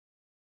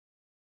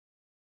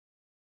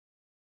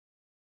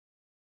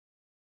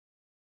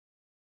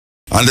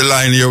On the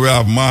line here we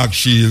have Mark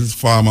Shields,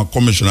 former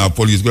Commissioner of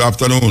Police. Good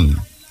afternoon.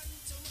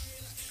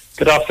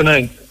 Good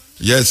afternoon.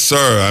 Yes,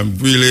 sir. I'm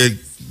really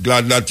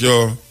glad that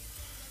you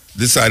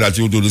decided that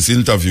you do this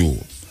interview.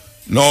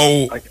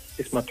 Now,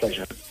 it's my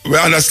pleasure. We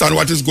understand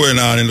what is going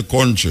on in the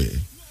country.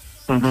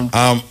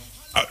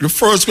 The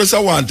first question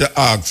I want to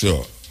ask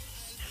you,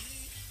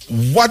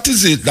 what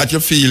is it that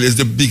you feel is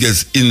the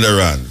biggest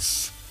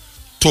hindrance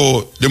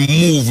to the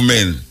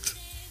movement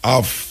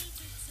of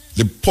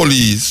the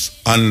police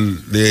and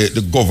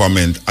the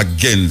government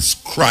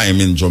against crime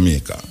in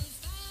Jamaica?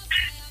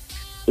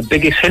 The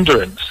biggest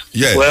hindrance?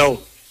 Yes.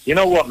 Well, you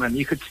know what, man?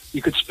 You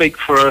could speak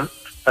for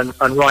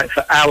and write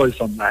for hours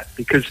on that,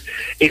 because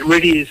it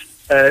really is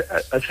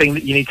a thing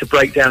that you need to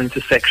break down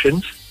into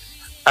sections.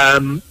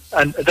 And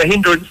the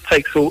hindrance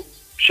takes all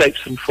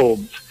shapes and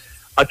forms.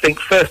 I think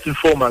first and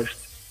foremost,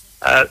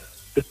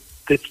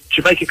 the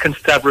Jamaica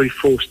Constabulary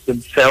Force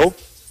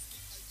themselves,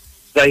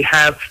 they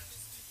have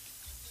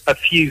a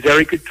few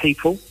very good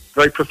people,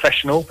 very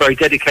professional, very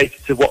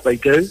dedicated to what they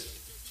do,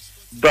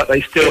 but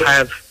they still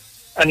have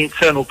an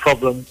internal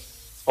problem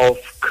of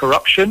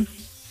corruption,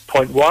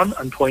 point one,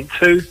 and point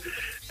two,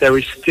 there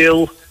is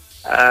still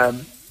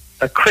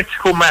a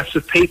critical mass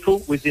of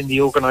people within the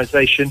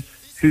organisation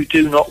who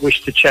do not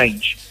wish to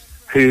change,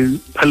 who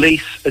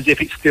police as if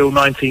it's still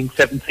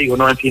 1970 or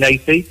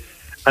 1980,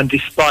 and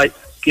despite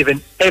giving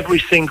every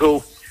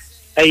single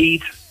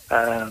aid,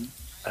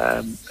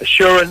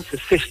 assurance,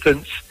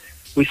 assistance,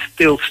 we're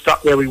still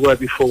stuck where we were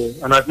before.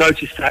 And I've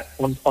noticed that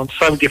on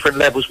so many different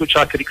levels, which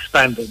I could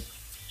expand on.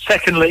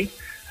 Secondly,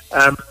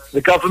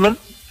 the government,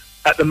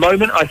 at the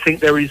moment, I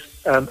think there is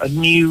a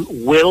new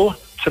will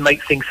to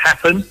make things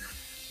happen.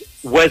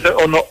 Whether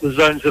or not the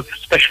zones of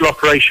special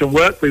operation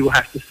work, we will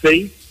have to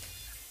see.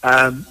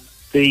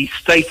 The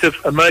state of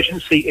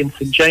emergency in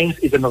St James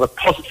is another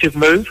positive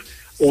move,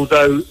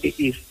 although it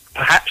is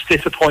perhaps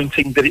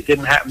disappointing that it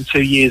didn't happen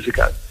 2 years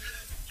ago.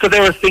 So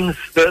there are things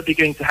that are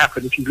beginning to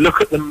happen. If you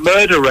look at the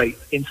murder rate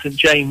in St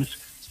James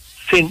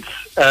since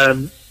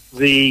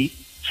the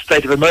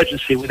state of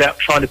emergency, without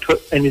trying to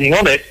put anything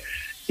on it,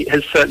 it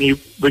has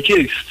certainly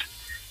reduced.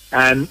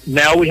 And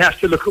now we have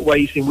to look at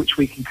ways in which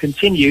we can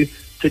continue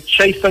to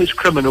chase those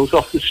criminals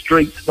off the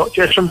streets, not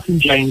just from St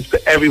James,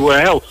 but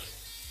everywhere else.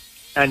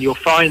 And you'll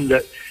find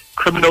that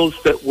criminals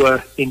that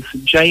were in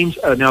St James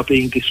are now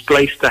being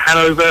displaced to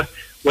Hanover,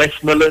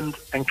 Westmoreland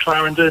and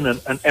Clarendon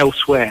and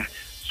elsewhere.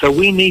 So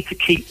we need to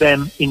keep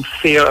them in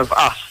fear of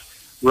us,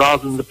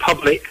 rather than the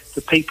public,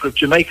 the people of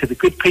Jamaica, the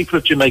good people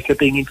of Jamaica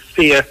being in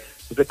fear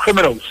of the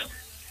criminals.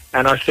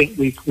 And I think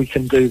we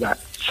can do that.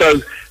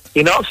 So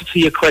in answer to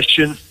your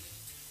question,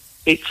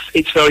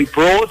 it's very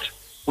broad.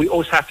 We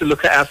also have to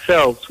look at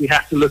ourselves. We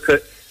have to look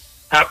at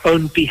our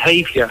own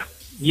behaviour.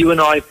 You and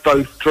I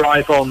both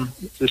drive on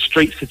the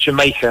streets of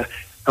Jamaica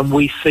and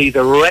we see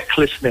the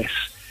recklessness.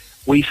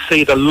 We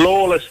see the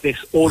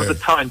lawlessness all of the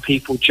time.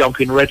 People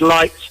jumping red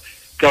lights,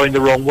 going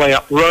the wrong way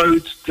up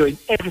roads, doing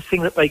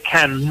everything that they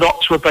can not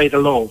to obey the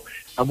law.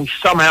 And we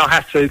somehow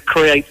have to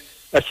create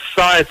a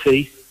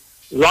society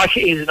like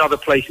it is in other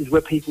places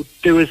where people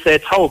do as they're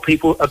told.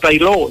 People obey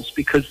laws,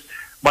 because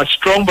my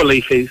strong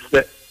belief is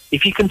that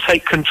if you can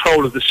take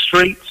control of the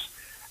streets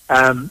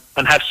and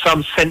have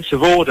some sense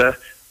of order,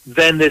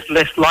 then there's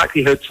less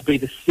likelihood to be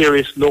the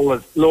serious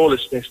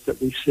lawlessness that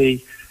we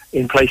see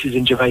in places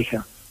in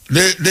Jamaica.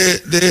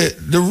 The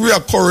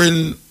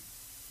reoccurring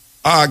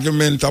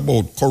argument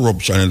about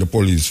corruption in the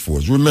police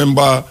force.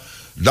 Remember,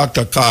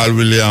 Dr. Carl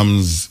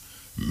Williams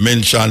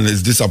mentioned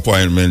his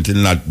disappointment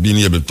in not being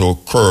able to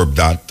curb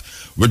that.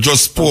 We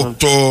just spoke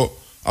to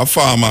a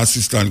former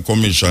assistant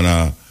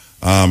commissioner,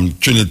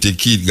 Trinity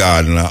Keith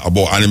Gardner,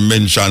 and he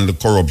mentioned the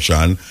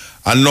corruption.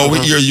 And now we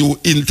hear you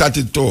hint at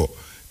it too.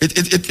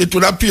 It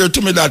would appear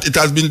to me that it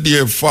has been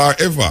there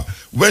forever.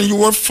 When you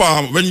were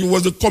when you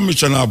was the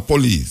commissioner of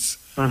police,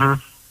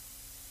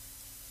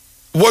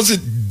 was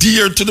it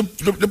dear to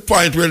the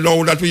point where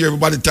now that we hear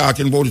everybody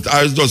talking about it,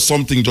 or is just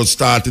something just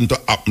starting to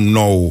happen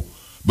now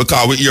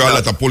because we hear a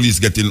lot of police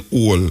getting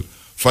old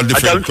for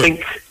different...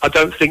 I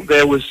don't think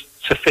there was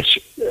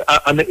sufficient,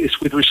 and it's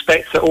with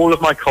respect to all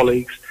of my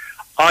colleagues,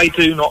 I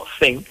do not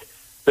think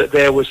that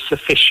there was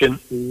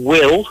sufficient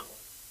will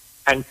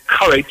and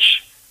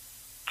courage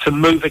to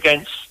move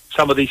against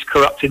some of these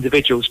corrupt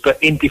individuals.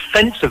 But in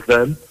defence of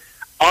them,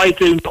 I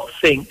do not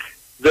think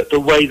that the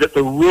way that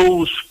the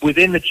rules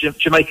within the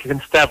Jamaica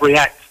Constabulary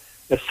Act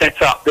are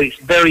set up, that it's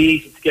very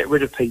easy to get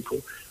rid of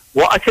people.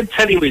 What I can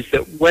tell you is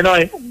that when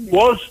I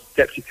was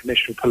Deputy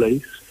Commissioner of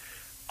Police,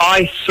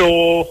 I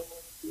saw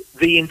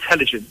the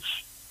intelligence.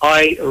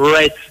 I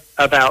read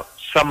about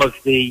some of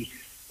the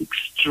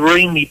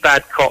extremely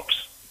bad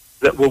cops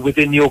that were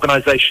within the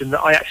organisation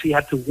that I actually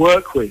had to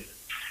work with.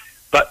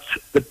 But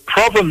the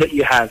problem that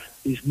you have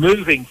is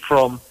moving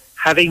from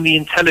having the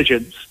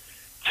intelligence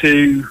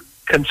to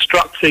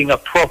constructing a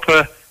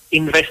proper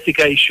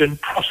investigation,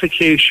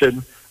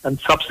 prosecution, and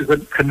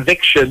subsequent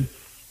conviction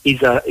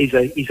is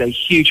a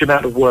huge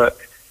amount of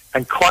work.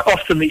 And quite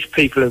often these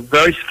people are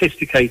very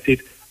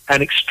sophisticated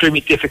and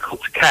extremely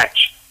difficult to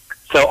catch.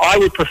 So I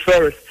would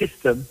prefer a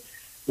system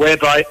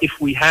whereby if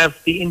we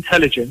have the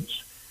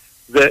intelligence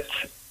that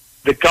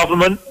the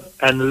government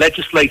and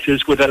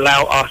legislators would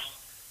allow us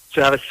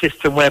to have a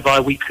system whereby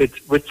we could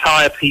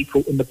retire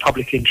people in the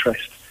public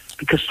interest.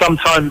 Because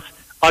sometimes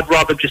I'd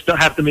rather just not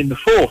have them in the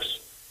force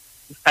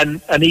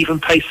and even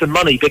pay some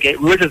money to get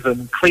rid of them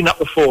and clean up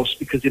the force,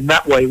 because in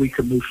that way we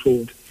can move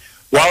forward.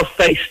 Whilst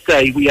they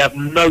stay, we have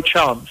no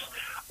chance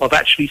of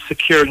actually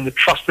securing the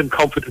trust and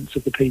confidence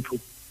of the people.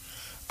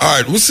 All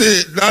right, we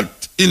say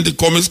that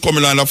Indicom is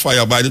coming under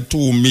fire by the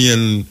two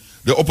main,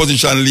 the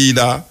opposition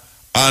leader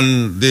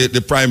and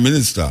the Prime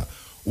Minister.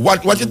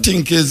 What you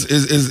think is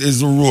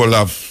the role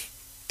of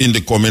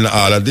Indicom in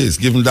all of this,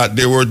 given that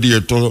they were there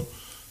to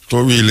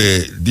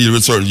really deal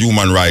with certain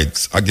human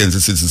rights against the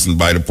citizens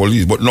by the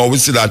police? But now we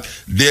see that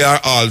they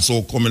are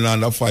also coming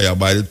under fire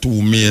by the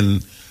two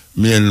main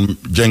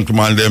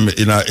gentlemen them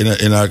in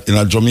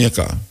a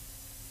Jamaica.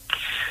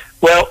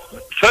 Well,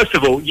 first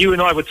of all, you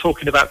and I were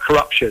talking about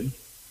corruption,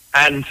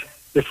 and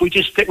if we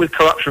just stick with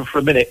corruption for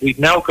a minute, we've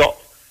now got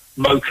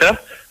MOCA,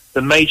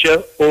 the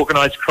Major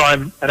Organised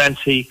Crime and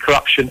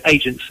Anti-Corruption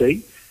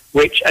Agency,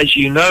 which, as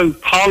you know,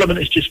 Parliament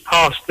has just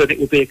passed that it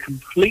will be a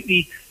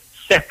completely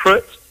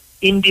separate,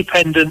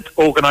 independent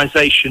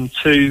organisation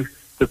to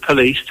the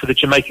police, to the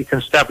Jamaica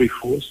Constabulary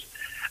Force,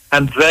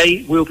 and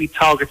they will be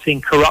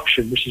targeting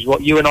corruption, which is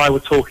what you and I were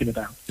talking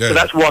about. Yeah. So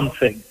that's one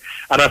thing.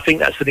 And I think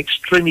that's an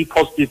extremely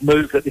positive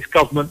move that this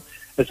government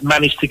has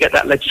managed to get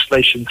that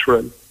legislation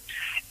through.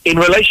 In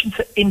relation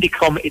to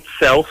Indicom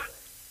itself,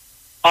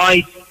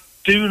 I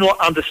do not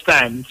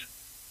understand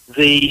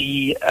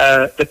the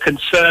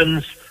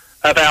concerns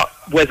about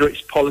whether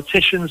it's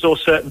politicians or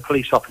certain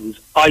police officers.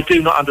 I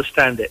do not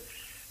understand it.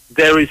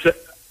 There is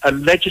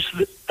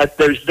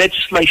there is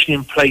legislation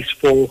in place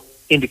for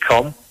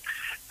Indicom,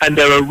 and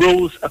there are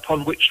rules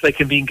upon which they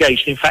can be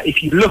engaged. In fact,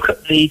 if you look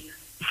at the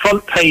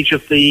front page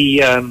of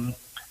the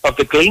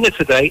Gleaner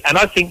today, and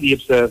I think the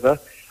Observer,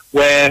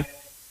 where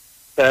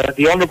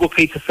the Honourable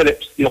Peter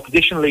Phillips, the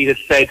opposition leader,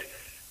 said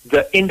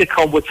that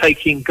Indicom were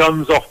taking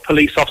guns off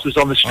police officers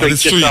on the street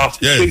just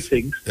after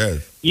shootings.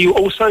 Yes. You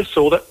also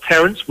saw that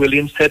Terence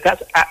Williams said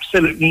that's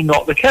absolutely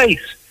not the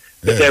case,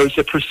 that there is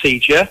a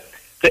procedure.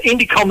 The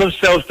Indicom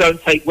themselves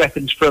don't take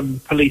weapons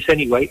from police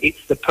anyway.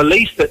 It's the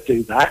police that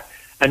do that.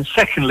 And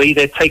secondly,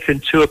 they're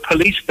taken to a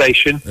police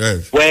station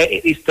where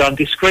it is done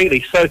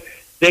discreetly. So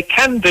there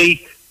can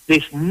be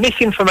this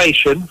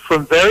misinformation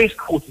from various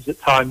quarters at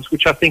times,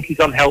 which I think is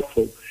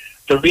unhelpful.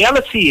 The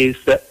reality is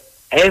that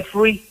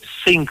every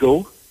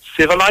single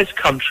civilized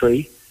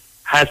country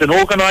has an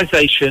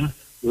organisation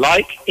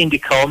like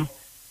Indicom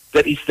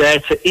that is there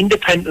to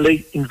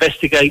independently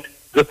investigate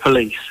the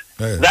police.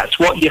 That's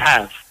what you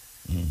have.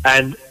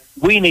 And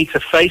we need to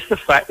face the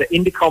fact that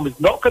Indicom is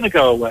not going to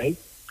go away,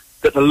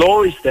 that the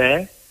law is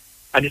there,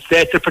 and it's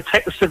there to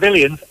protect the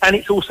civilians, and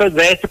it's also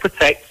there to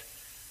protect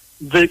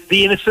the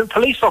innocent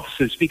police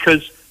officers,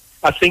 because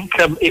I think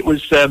it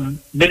was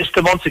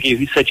Minister Montague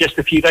who said just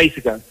a few days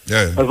ago,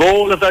 of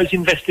all of those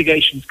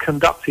investigations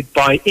conducted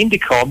by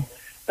Indicom,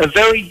 a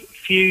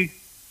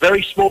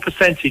very small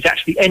percentage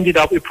actually ended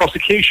up with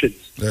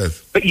prosecutions.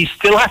 But you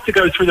still have to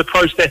go through the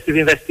process of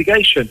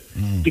investigation,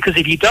 because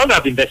if you don't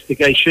have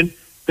investigation,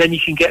 then you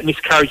can get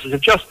miscarriages of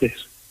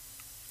justice.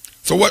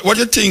 So what do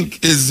you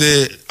think is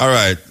all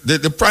right?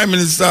 The Prime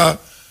Minister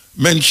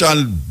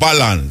mentioned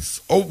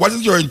balance. What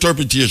is your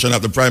interpretation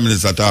of the Prime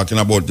Minister talking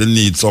about the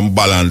need some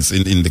balance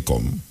in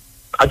Indicom?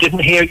 I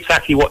didn't hear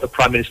exactly what the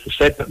Prime Minister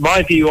said, but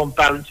my view on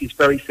balance is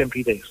very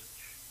simply this.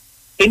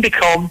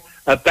 Indicom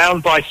are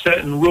bound by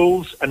certain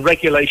rules and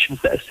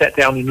regulations that are set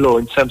down in law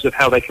in terms of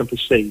how they can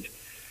proceed.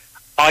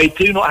 I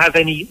do not have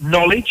any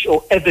knowledge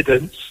or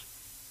evidence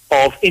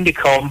of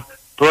Indicom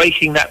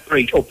breaking that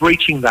breach or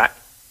breaching that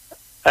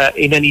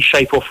in any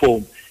shape or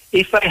form.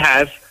 If they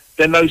have,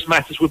 then those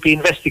matters would be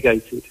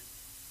investigated.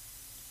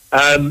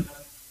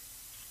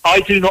 I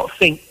do not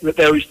think that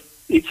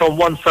it's on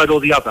one side or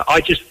the other.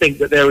 I just think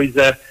that there is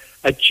a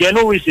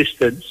general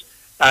resistance,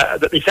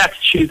 that this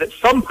attitude that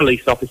some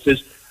police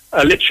officers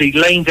are literally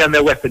laying down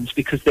their weapons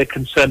because they're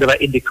concerned about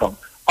Indicom.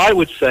 I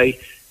would say,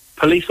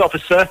 police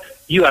officer,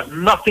 you have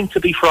nothing to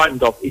be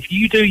frightened of. If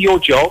you do your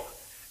job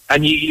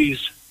and you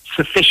use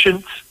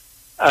sufficient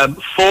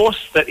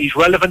force that is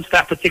relevant to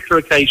that particular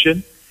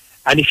occasion,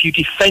 and if you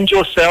defend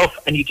yourself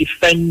and you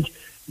defend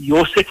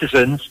your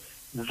citizens,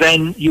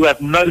 then you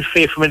have no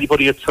fear from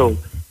anybody at all.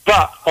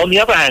 But on the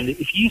other hand,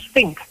 if you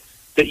think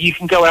that you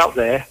can go out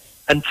there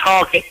and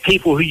target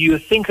people who you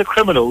think are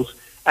criminals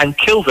and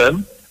kill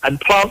them and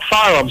plant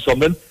firearms on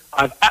them,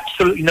 I have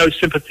absolutely no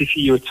sympathy for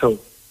you at all.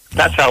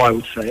 That's how I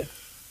would say it.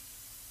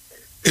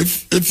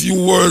 If you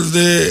were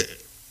the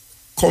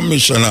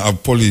Commissioner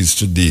of Police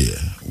today,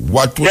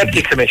 what would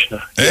Deputy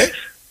Commissioner? Yes.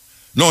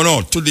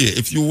 No, today.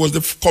 If you was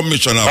the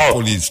Commissioner of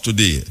Police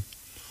today,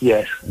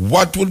 yes,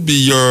 what would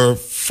be your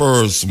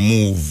first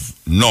move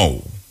now,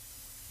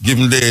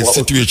 given the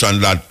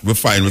situation that we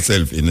find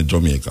ourselves in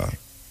Jamaica?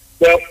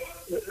 Well,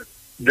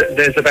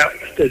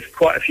 there's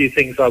quite a few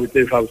things I would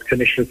do if I was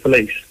Commissioner of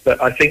Police,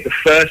 but I think the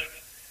first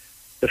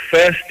the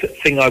first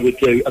thing I would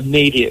do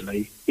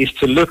immediately is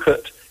to look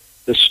at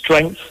the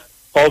strength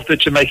of the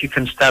Jamaica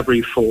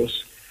Constabulary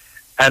Force,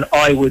 and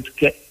I would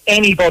get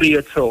anybody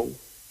at all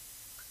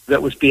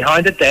that was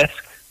behind a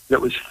desk, that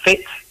was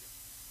fit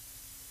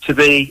to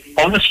be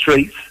on the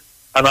streets,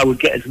 and I would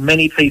get as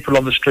many people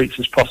on the streets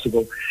as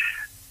possible.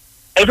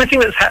 Everything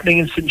that's happening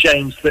in St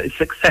James that is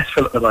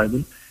successful at the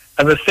moment,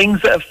 and the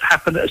things that have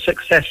happened that are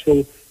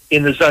successful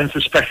in the zones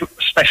of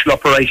special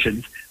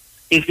operations,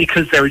 is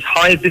because there is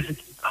high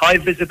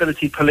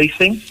visibility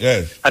policing,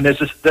 yes, and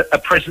there's a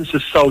presence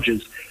of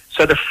soldiers.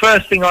 So the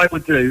first thing I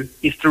would do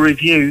is to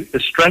review the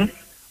strength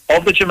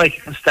of the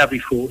Jamaica Constabulary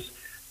Force,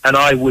 and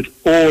I would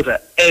order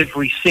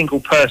every single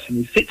person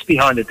who sits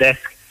behind a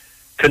desk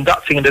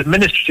conducting an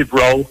administrative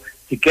role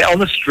to get on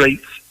the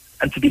streets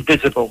and to be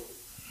visible.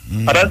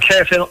 I don't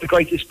care if they're not the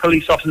greatest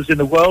police officers in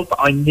the world, but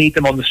I need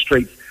them on the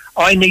streets.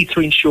 I need to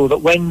ensure that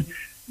when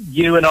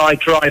you and I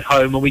drive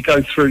home and we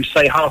go through,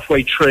 say,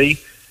 Halfway Tree,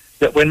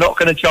 that we're not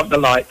going to jump the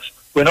lights,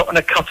 we're not going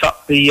to cut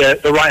up the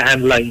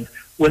right-hand lane,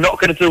 we're not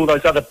going to do all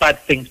those other bad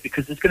things,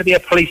 because there's going to be a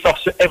police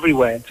officer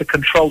everywhere to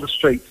control the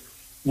streets.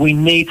 We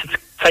need to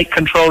take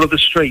control of the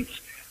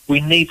streets.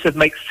 We need to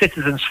make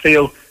citizens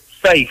feel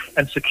safe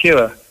and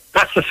secure.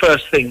 That's the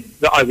first thing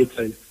that I would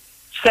do.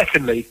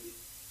 Secondly,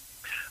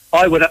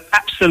 I would have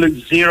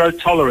absolute zero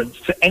tolerance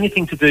to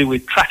anything to do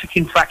with traffic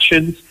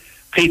infractions,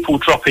 people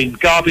dropping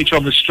garbage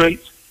on the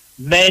streets,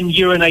 men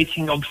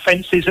urinating on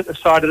fences at the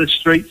side of the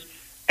streets,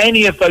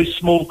 any of those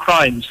small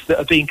crimes that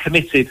are being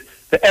committed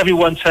that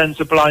everyone turns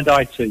a blind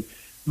eye to,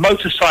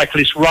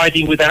 motorcyclists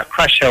riding without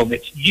crash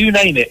helmets, you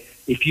name it.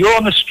 If you're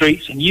on the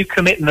streets and you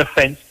commit an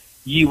offence,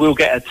 you will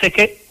get a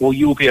ticket or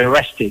you will be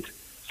arrested.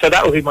 So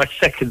that would be my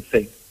second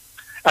thing.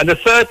 And the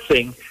third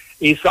thing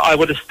is that I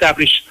would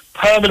establish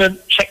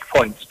permanent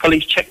checkpoints,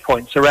 police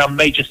checkpoints around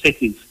major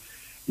cities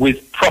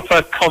with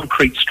proper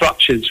concrete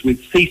structures,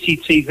 with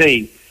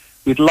CCTV,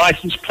 with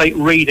license plate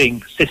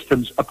reading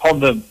systems upon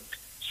them,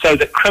 so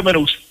that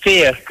criminals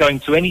fear going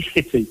to any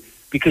city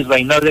because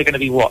they know they're going to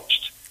be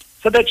watched.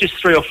 So they're just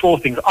 3 or 4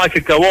 things. I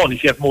could go on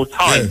if you have more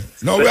time. Yeah.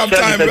 No, we have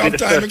time. We have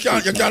time.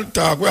 You can't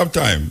talk. We have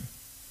time.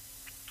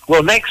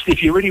 Well, next,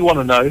 if you really want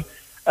to know,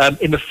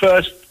 in the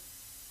first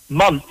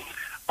month,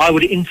 I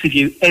would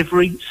interview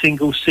every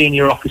single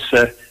senior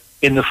officer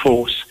in the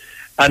force,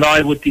 and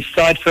I would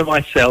decide for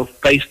myself,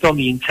 based on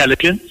the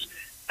intelligence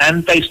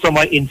and based on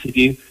my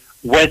interview,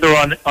 whether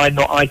or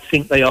not I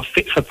think they are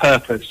fit for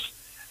purpose.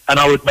 And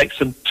I would make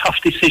some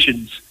tough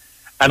decisions,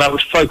 and I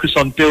would focus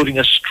on building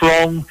a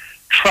strong,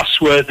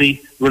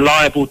 trustworthy,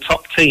 reliable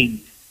top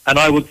team. And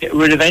I would get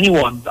rid of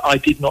anyone that I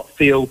did not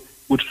feel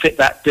would fit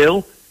that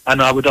bill,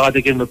 and I would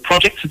either give them a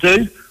project to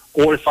do,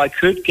 or if I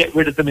could, get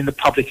rid of them in the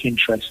public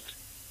interest.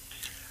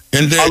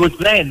 I would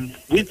then,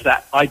 with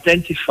that,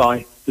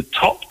 identify the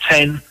top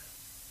 10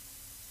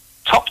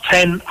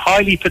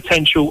 high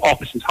potential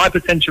officers,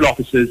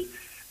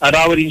 and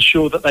I would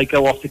ensure that they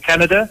go off to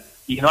Canada,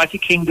 the United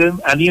Kingdom,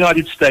 and the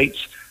United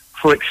States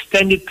for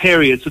extended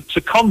periods of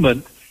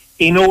secondment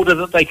in order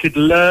that they could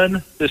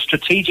learn the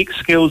strategic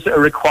skills that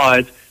are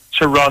required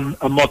to run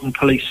a modern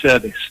police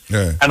service.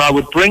 Yeah. And I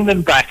would bring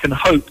them back and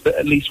hope that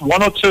at least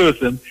 1 or 2 of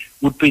them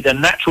would be the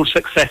natural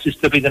successors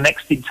to be the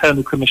next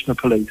Internal Commissioner of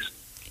Police.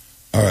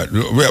 All right,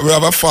 we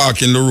have a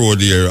fork in the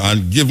road here,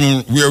 and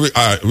given where we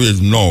are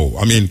is now,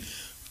 I mean,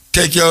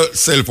 take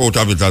yourself out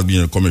of it as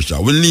being a commissioner.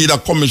 We need a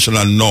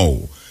commissioner now.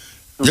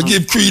 You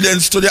give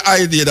credence to the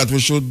idea that we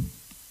should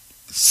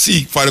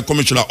seek for the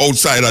commissioner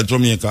outside of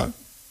Jamaica?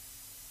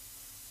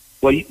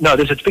 Well, no,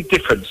 there's a big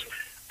difference.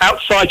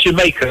 Outside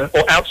Jamaica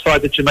or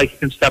outside the Jamaica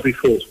Constabulary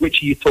Force,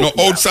 which are you talking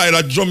about? Outside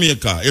of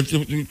Jamaica. If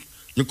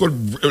you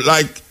could,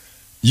 like,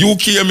 you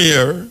came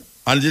here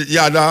and you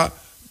had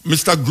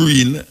Mr.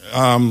 Green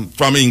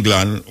from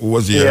England, who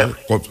was here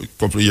a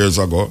couple of years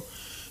ago.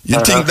 You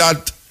think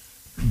that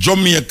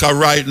Jamaica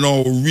right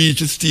now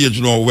reach a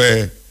stage now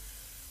where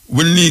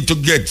we need to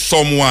get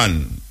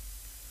someone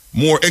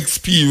more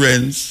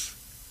experience,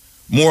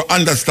 more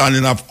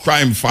understanding of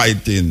crime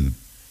fighting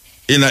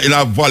in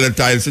a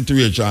volatile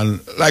situation?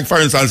 Like, for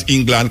instance,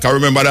 England. Can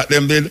remember that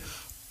them did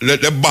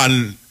the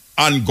ban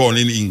handgun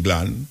in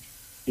England?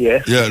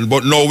 Yes. Yeah,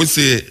 but now we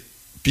say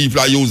people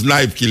are use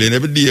knife killing.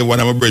 Every day when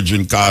I'm a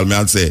brethren call me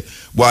and say,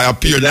 boy, I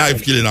appear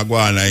knife killing I go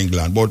on in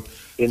England. But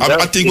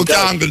I think we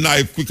can handle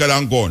knife quicker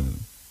than gun.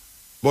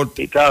 But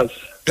it does.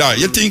 Yeah,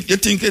 you think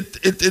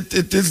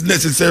it is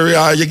necessary,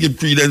 or you give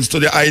credence to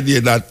the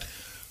idea that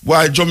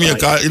why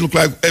Jamaica, it look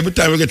like every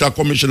time we get a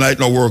commissioner it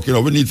not work,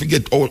 we need to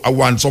get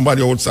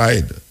somebody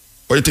outside.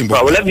 What do you think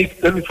about that?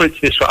 Let me put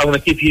it this way. I'm going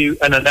to give you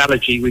an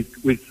analogy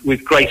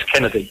with Grace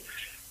Kennedy.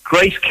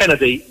 Grace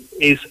Kennedy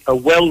is a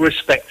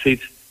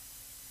well-respected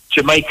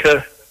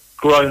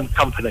Jamaica-grown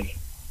company.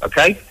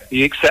 Okay?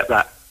 You accept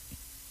that?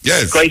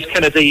 Yes. Grace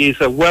Kennedy is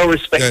a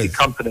well-respected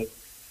company.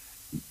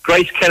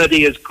 Grace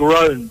Kennedy has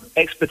grown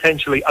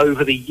exponentially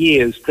over the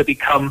years to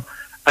become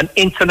an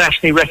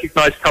internationally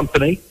recognized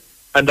company,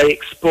 and they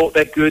export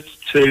their goods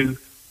to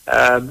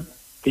the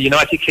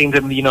United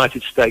Kingdom and the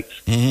United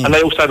States. And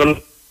they also have a lot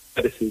of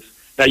services.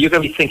 Now, you're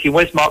going to be thinking,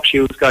 where's Mark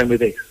Shields going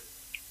with this?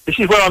 This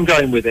is where I'm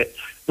going with it.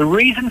 The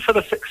reason for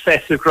the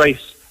success of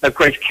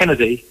Grace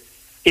Kennedy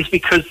is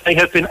because they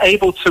have been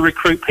able to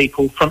recruit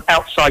people from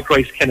outside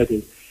Grace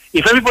Kennedy.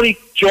 If everybody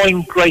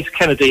joined Grace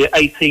Kennedy at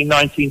 18,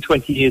 19,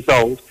 20 years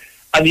old,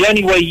 and the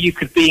only way you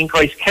could be in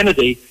Grace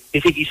Kennedy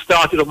is if you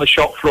started on the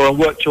shop floor and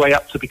worked your way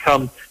up to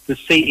become the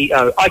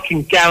CEO, I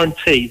can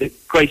guarantee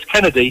that Grace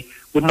Kennedy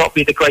would not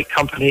be the great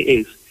company it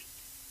is.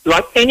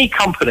 Like any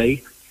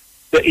company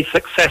that is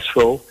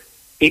successful,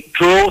 it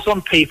draws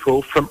on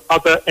people from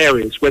other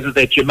areas, whether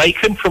they're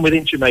Jamaican from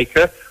within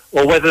Jamaica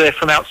or whether they're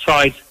from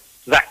outside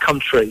that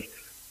country.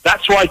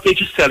 That's why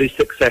Digicel is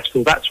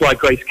successful. That's why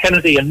Grace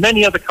Kennedy and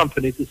many other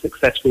companies are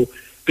successful,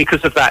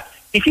 because of that.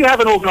 If you have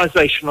an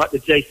organisation like the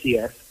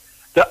JCF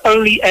that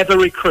only ever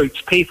recruits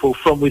people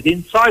from within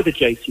inside the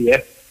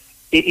JCF,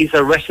 it is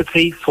a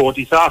recipe for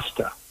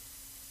disaster.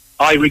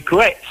 I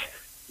regret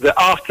that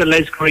after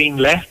Les Green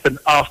left and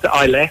after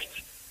I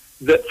left,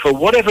 that for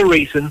whatever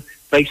reason,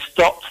 they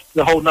stopped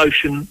the whole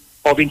notion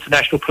of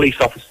international police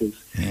officers.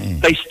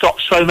 They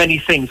stopped so many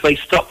things. They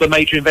stopped the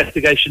Major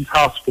Investigation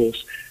Task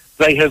Force.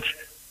 They have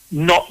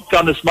not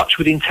done as much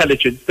with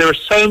intelligence. There are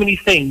so many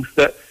things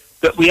that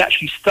we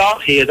actually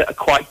start here that are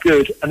quite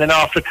good, and then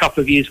after a couple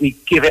of years we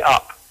give it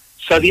up.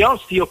 So the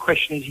answer to your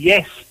question is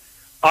yes,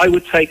 I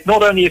would take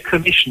not only a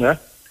commissioner,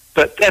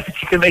 but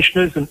deputy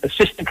commissioners and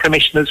assistant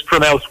commissioners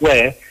from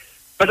elsewhere.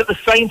 But at the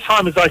same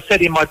time, as I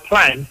said in my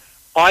plan,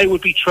 I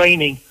would be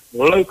training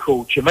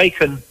local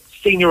Jamaican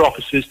senior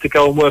officers to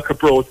go and work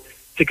abroad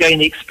to gain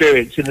the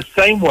experience, in the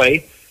same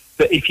way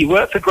that if you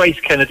work for Grace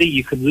Kennedy,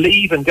 you can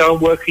leave and go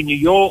and work in New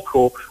York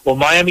or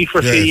Miami for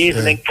a few years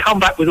and then come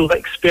back with all that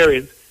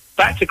experience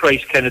back to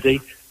Grace Kennedy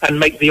and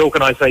make the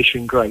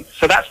organisation great.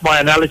 So that's my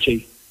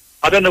analogy.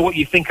 I don't know what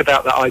you think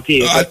about that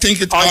idea. I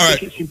think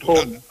it's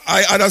important.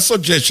 I had a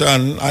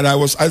suggestion, and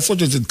I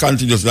suggested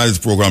continuously in this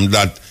program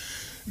that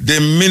the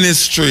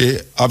Ministry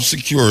of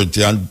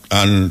Security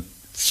and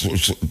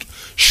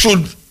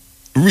should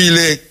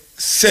really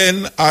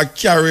send or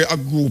carry a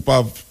group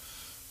of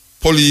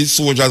police,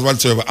 soldiers,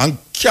 whatsoever, and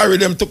carry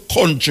them to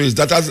countries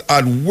that has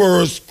had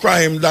worse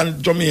crime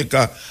than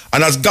Jamaica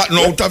and has gotten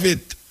out of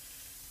it.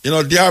 You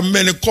know, there are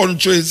many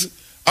countries.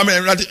 I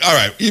mean, all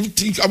right, even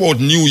think about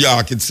New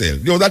York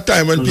itself. There was that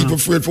time when people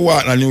afraid for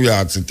walking in New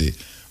York City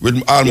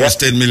with almost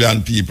 10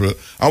 million people.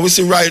 And we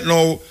see right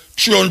now,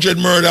 300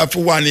 murder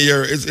for 1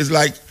 year is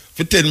like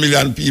for 10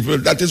 million people.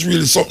 That is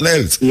really something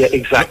else. Yeah,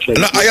 exactly.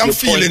 And I am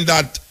feeling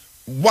that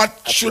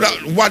what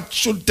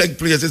should take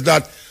place is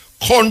that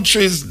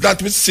countries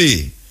that we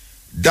see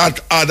that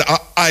had a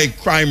high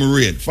crime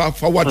rate,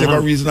 for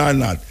whatever reason or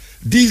not,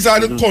 these are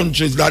the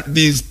countries that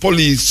these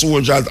police,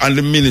 soldiers, and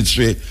the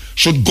ministry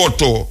should go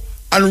to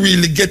and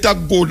really get a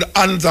good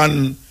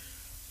hands-on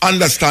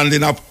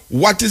understanding of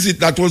what is it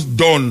that was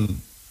done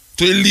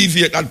to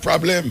alleviate that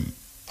problem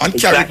and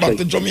carry it back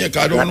to Jamaica.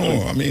 I don't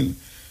know. I mean,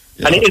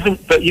 and it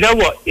isn't, but you know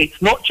what?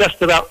 It's not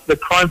just about the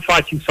crime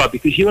fighting side,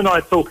 because you and I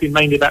are talking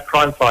mainly about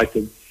crime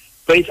fighting,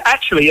 but it's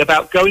actually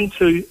about going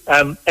to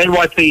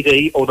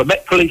NYPD or the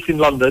Met Police in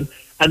London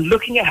and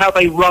looking at how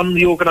they run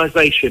the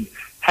organisation.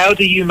 How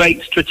do you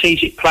make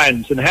strategic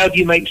plans, and how do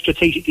you make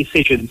strategic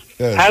decisions?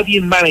 Yeah. How do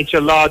you manage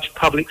a large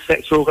public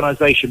sector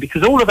organisation?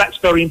 Because all of that's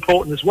very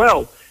important as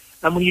well.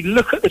 And when you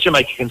look at the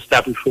Jamaican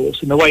Constabulary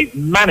Force and the way it's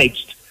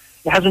managed,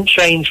 it hasn't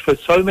changed for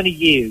so many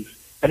years.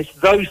 And it's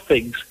those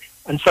things.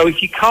 And so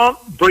if you can't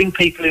bring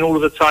people in all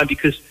of the time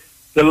because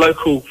the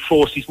local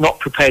force is not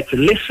prepared to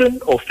listen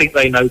or think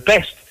they know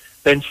best,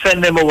 then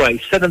send them away.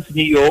 Send them to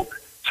New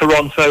York,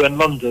 Toronto and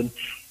London,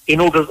 in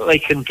order that they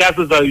can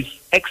gather those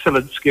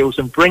excellent skills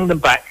and bring them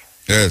back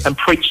and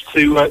preach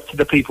to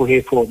the people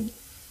here for them.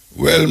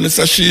 Well,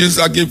 Mr. Shields,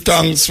 I give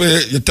thanks for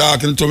you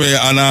talking to me,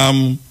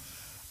 and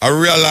I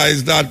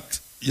realize that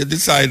you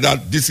decide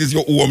that this is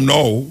your home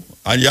now,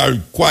 and you're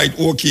quite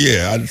okay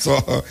here, and so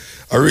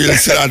I really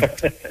say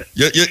that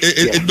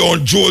it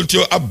don't jolt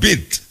you a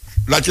bit,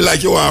 like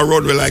you want to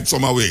run with like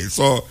some away.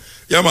 So,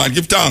 yeah, man,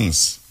 give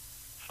thanks.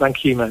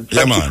 Thank you, man.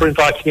 Thank you for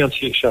inviting me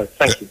onto your show.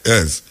 Thank you.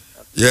 Yes.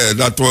 Yeah,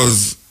 that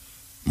was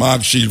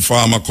Mark Shields,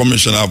 former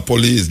Commissioner of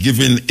Police,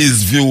 giving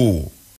his view